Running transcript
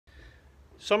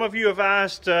Some of you have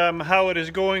asked how it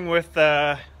is going with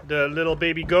the little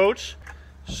baby goats.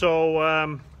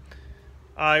 So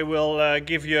I will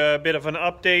give you a bit of an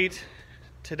update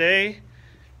today,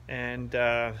 and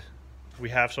we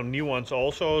have some new ones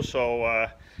also, so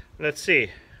let's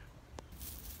see.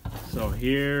 So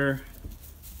here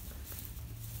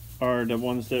are the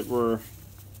ones that were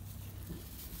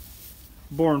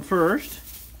born first.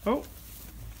 Oh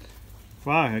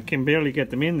wow, I can barely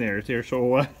get them in there. They're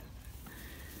so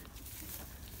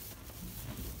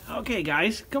okay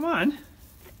guys, come on.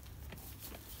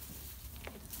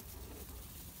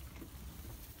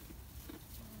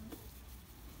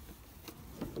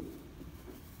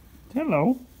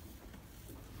 Hello.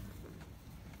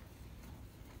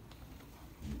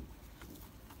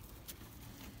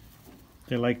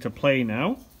 They like to play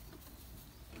now.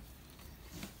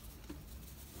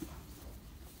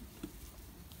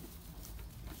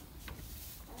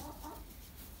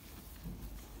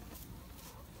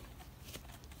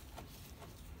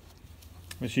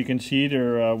 As you can see,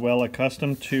 they're well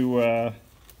accustomed to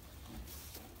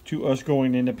us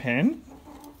going in the pen.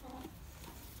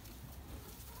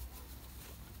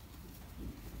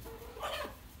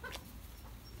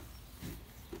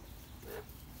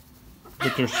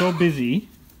 But they're so busy.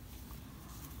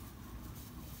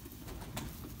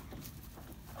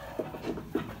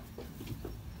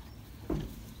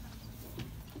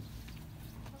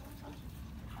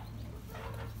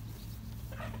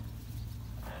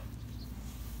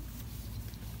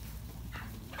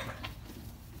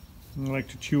 I like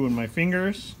to chew on my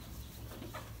fingers.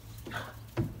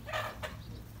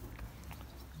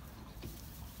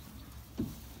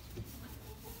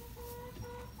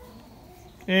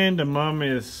 And the mom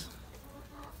is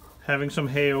having some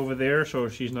hay over there, so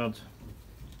she's not,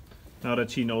 now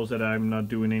that she knows that I'm not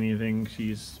doing anything,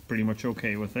 she's pretty much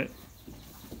okay with it.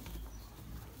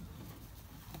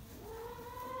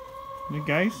 You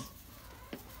guys?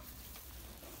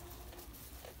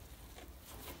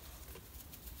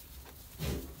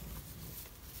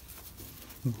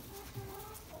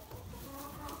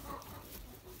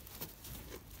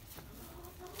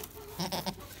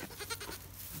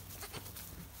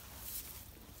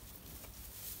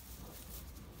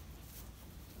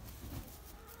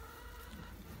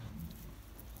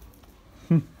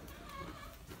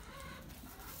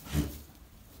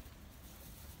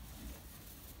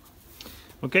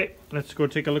 Okay, let's go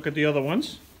take a look at the other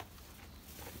ones.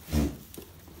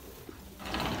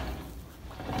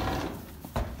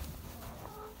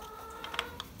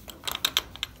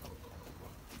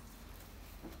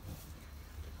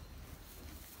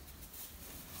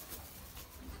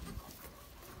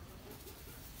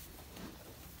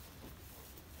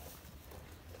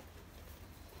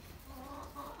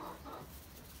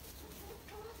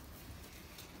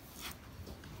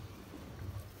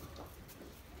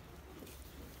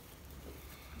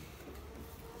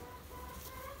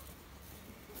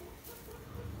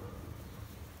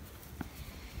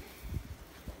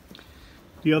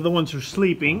 The other ones are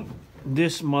sleeping.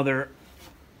 This mother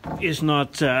is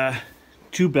not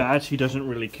too bad. She doesn't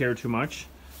really care too much.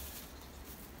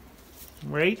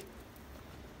 Right?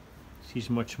 She's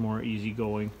much more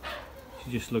easygoing.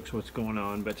 She just looks what's going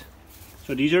on. But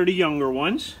so these are the younger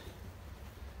ones.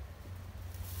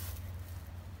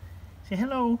 Say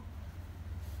hello.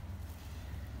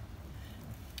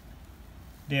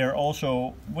 They are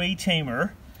also way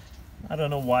tamer. I don't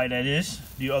know why that is.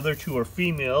 The other two are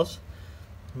females.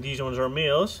 These ones are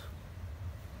males.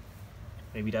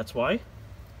 Maybe that's why.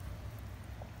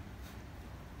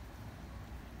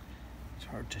 It's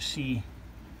hard to see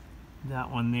that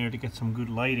one there to get some good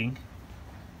lighting.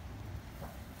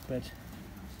 But,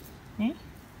 eh?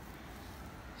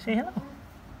 Say hello.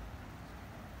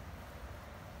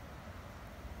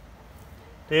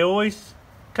 They always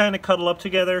kind of cuddle up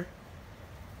together.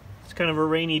 It's kind of a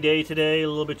rainy day today, a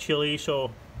little bit chilly,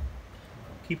 so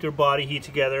keep their body heat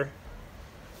together.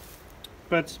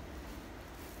 But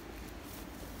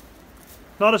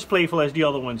not as playful as the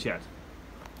other ones yet.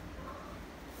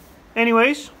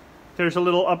 Anyways, there's a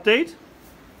little update.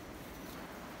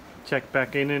 Check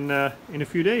back in a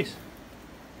few days.